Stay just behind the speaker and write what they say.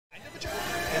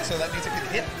so that means it can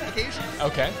hit occasionally.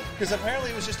 Okay. Because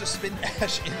apparently it was just a spin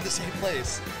dash in the same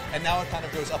place, and now it kind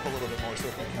of goes up a little bit more, so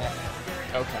it can connect.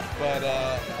 Okay. But,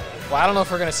 well, I don't know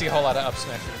if we're going to see a whole lot of up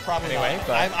smash probably anyway, not.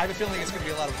 but I have a feeling it's going to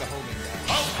be a lot of the homing.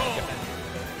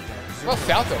 Well,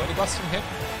 Falco, any busts from him?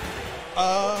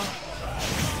 I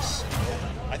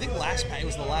think it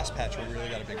was the last patch where we really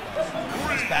got a big buff.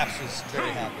 Bapps was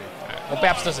very happy. Right. Well,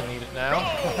 Bapps doesn't need it now.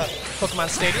 Pokemon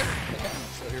Stadium. Okay,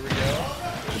 so here we go.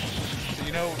 So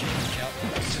you know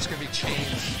it's just going to be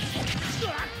chains.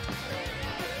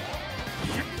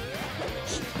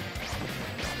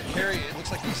 Carry, it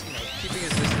looks like he's keeping his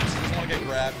distance. He doesn't want to get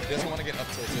grabbed. He doesn't want to get up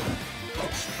tilted.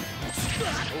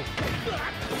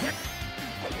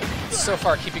 So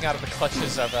far, keeping out of the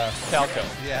clutches of Falco.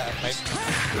 Yeah. Right?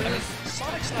 I mean,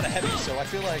 Sonic's not a heavy, so I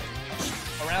feel like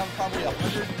around probably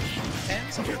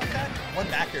 110, something like that. One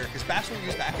back air, because Bapps will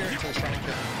use back air until he's trying to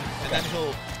kill him. And then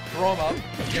he'll throw him up,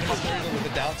 get him up there either with the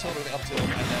down tilt or the up tilt, and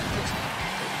then just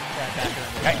try and back air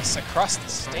him. Nice, across the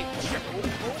stage. Ooh,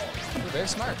 very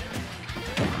smart.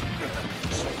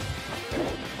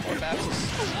 Bapps is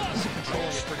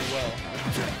controlling it pretty well.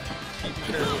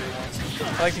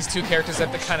 I like these two characters that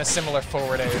have the kind of similar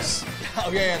forward airs.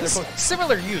 Oh, yeah, they're both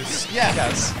similar use. Yeah,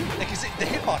 yes. Like the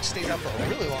hitbox stays out for a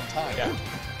really long time. Yeah.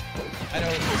 I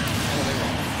know.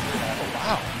 Oh,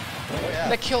 wow. Oh, yeah.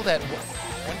 That killed at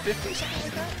 150, something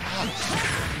like that?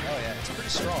 Oh, yeah, it's pretty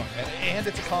strong. And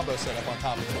it's a combo setup on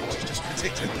top of it, which is just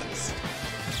ridiculous.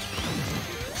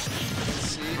 Let's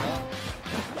see,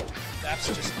 Bapps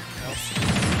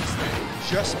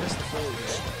just missed the forward air.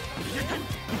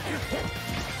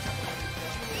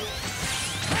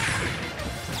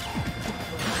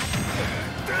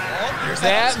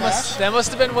 That must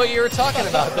have been what you were talking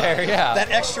about there, yeah.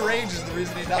 That extra range is the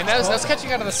reason he knocked. And that was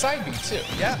catching out of the side beat too.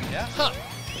 Yeah, yeah. Huh.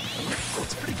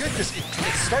 It's pretty good because it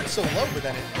starts so low, but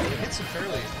then it hits him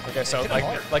fairly. Okay, so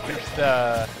like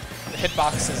the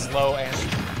hitbox is low and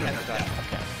the down.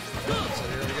 Okay. So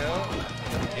here we go.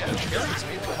 Yeah, Carey's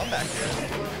made a comeback here,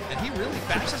 and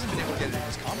Bapps hasn't been able to get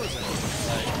his combos in.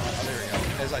 Like, oh, there we go.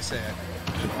 As I say.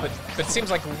 But it seems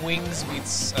like wings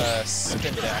beats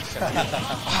spin dash.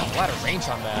 Wow, a lot of range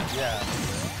on that. Yeah.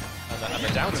 On the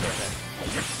down tilt.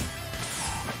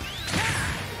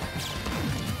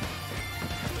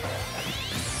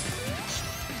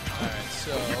 Alright,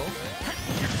 so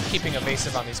keeping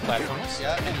evasive on these platforms.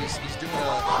 Yeah, and he's doing a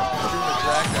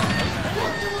drag down.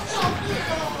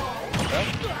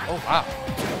 Oh wow.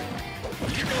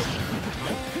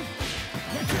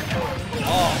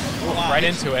 Oh, wow. Right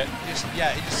into it. He just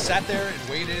sat there and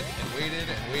waited and waited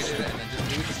and waited and then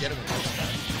just moved to get him the most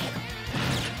time.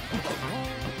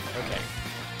 Okay.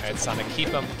 Alright, Sonic, keep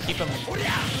him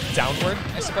downward,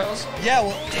 I suppose. Yeah,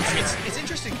 well, it's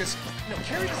interesting because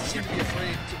Carey doesn't seem to be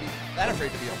that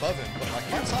afraid to be above him, but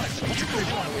like on Sonic, once he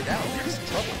goes on the way down, he's in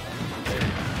trouble.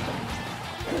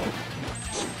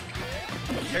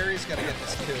 Carey's got to get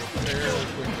this kill fairly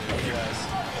quickly, otherwise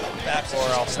Bapps or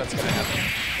else that's gonna happen.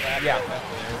 Yeah.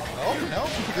 Oh no,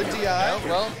 good DI. No,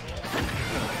 well.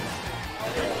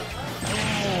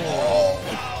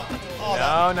 Oh,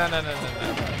 no.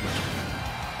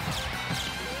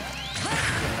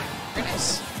 Very nice.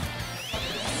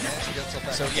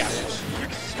 So yeah.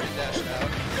 Straight dash out.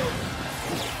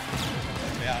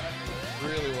 Yeah,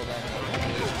 really well done.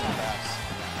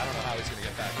 I don't know how he's gonna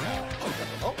get back now.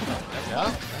 Oh,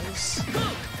 yeah. Nice.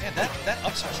 Man, that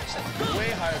up smash is way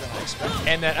higher than I expected.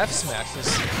 And that F smash is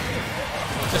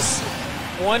just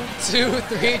 1, 2,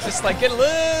 3, just like get a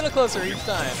little closer each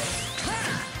time.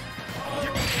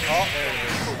 Oh, there it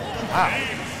is. Wow.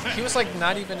 He was like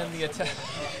not even in the attack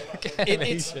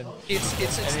animation. It's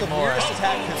the weirdest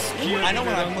attack because I know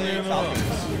when I'm playing Falcons,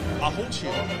 I'll hold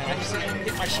shield and I just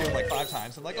hit my shield like 5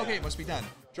 times. I'm like, okay, it must be done.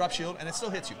 Drop shield and it still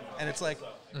hits you. And it's like,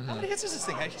 how many hits is this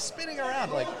thing? He's spinning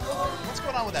around. Like, what's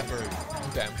going on with that bird?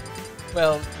 Okay.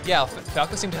 Well, yeah,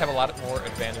 Falco seemed to have a lot more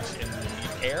advantage in the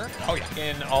air. Oh yeah.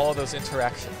 In all of those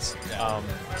interactions. Yeah.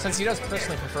 Since he does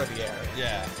personally prefer the air.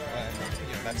 Yeah.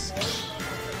 That's.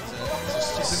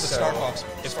 Just in the Star Fox.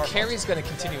 If Carey's going to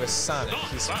continue as Sonic,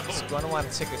 he's going to want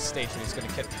to take a stage and he's going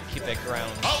to keep that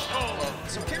ground. Well,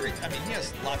 so Carey, I mean, he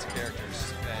has lots of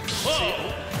characters.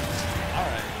 All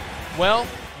right. Well,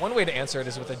 one way to answer it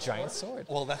is with a giant sword.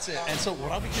 Well, that's it. And so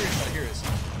what I'll be curious about here is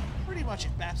pretty much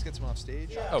if Bapps gets him off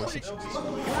stage. Oh, I think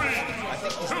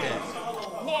he's dead.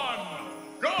 1,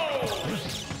 go!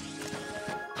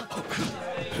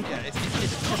 Yeah, if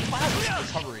Cloud's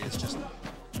recovery is just.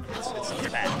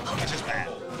 It's bad. It's just bad.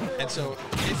 And so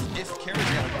if Carey's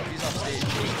got him, if he's off stage.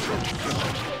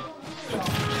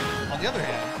 On the other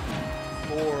hand,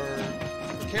 for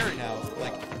carry now,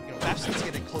 like, you know, Bapps is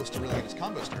getting close to really getting his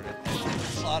combo started. And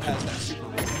Cloud has that super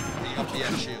move, the up the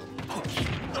edge shield.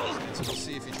 And so we'll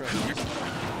see if he tries to use it.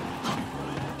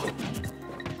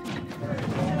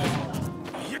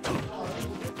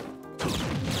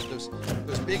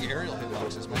 Those big aerial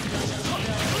hitboxes might be.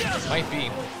 Might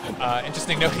be.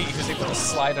 Interesting note, he was able to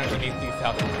slide underneath the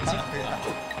Falcon.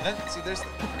 Yeah. And then, see,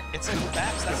 it's like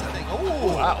Bapps, that's the thing.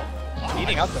 Oh, wow.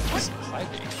 Eating up the side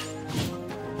B.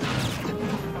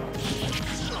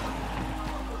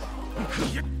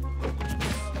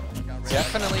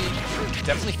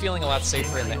 Definitely feeling a lot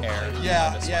safer in the air.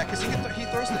 Yeah, because he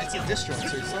throws it's a distro, so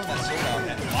he's throwing that soul out,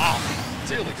 and wow,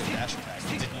 really good dash attack.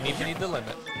 Didn't even need the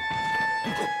limit.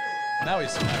 Now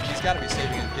he's got to be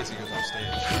saving it in case he goes off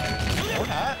stage. Or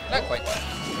not. Not quite.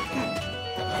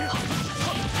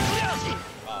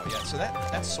 Wow, yeah, so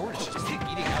that sword is just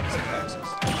eating out his hitboxes.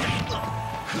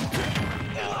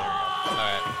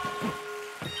 Alright.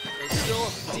 Still a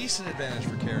decent advantage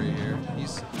for Carey here.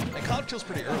 And Cloud kills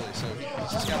pretty early, so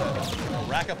he's just got to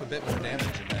rack up a bit more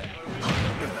damage and then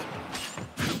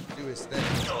do his thing.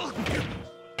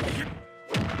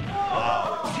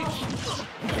 Wow.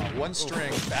 One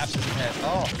string, Bapps in the head.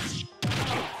 Oh.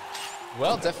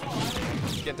 Well,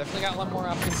 definitely got a lot more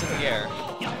options in the air.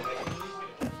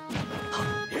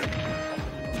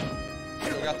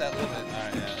 Still got that limit. All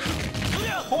right,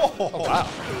 yeah. Oh, wow.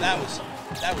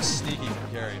 That was sneaky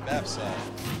from Carey. Bapps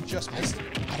just missed it.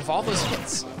 Out of all those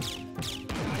hits.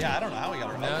 Yeah, I don't know how he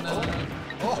got her. No.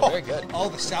 Oh, very good. Oh,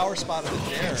 the sour spot of the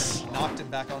dare knocked him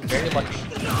back on. Very lucky.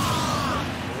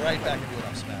 Right back into an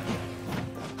up smash.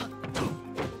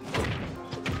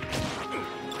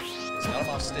 He's got him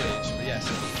off stage, but yes.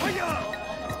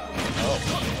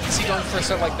 Oh. Is he going for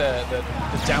sort of like the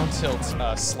down tilt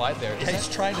slide there? Yeah, he's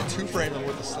trying to two-frame him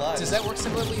with the slide. Does that work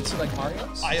similarly to like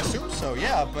Mario's? I assume so,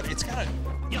 yeah, but it's got a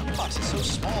box is so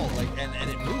small, like, and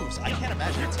it moves. I can't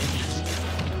imagine it's taking it.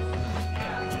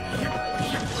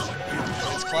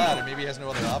 It's Cloud, and maybe he has no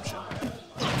other option.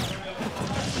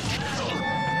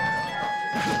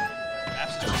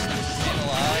 Bapps is just staying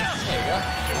alive. There you go.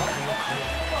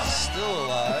 Still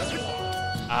alive.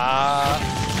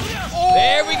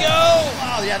 There we go!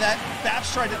 Wow, yeah, that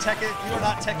Bapps tried to tech it. You are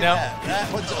not teching that. That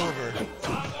one's over.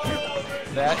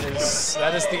 That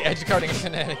is the edge guarding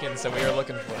shenanigans that we are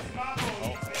looking for.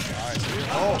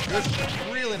 Oh, good.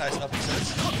 Really nice up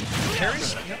sets.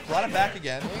 Carey's brought it back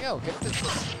again. There you go. Get this.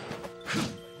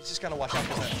 He's just got to watch out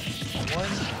for that one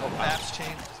Bapps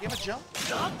chain. Does he have a jump?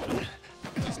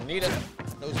 Doesn't need it.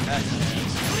 Those magic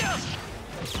hands.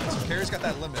 So Carey's got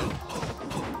that limit.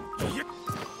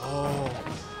 Oh.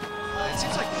 It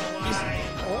seems like he's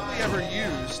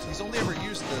only ever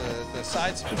used the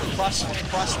sides cross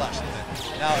slash limit.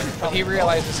 Now he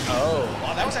realizes,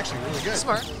 wow, that was actually really good.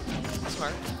 Smart.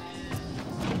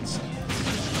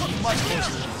 Much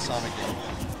closer than the Sonic game.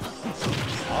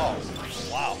 Oh,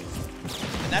 wow.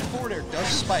 And that forward air does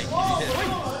spike if you hit it.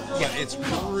 But it's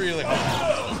really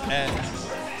hard. And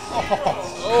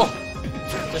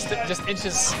just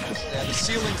inches. Yeah, the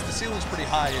ceiling's pretty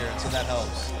high here, so that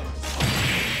helps.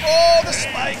 Oh, the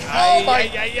spike! Oh my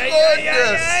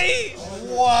goodness!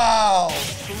 Wow!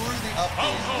 Through the up.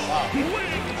 Wow.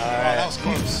 Wow, that was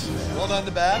close. Well done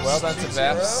to Bapps. Well done to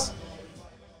Bapps.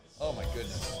 Oh my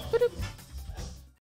goodness.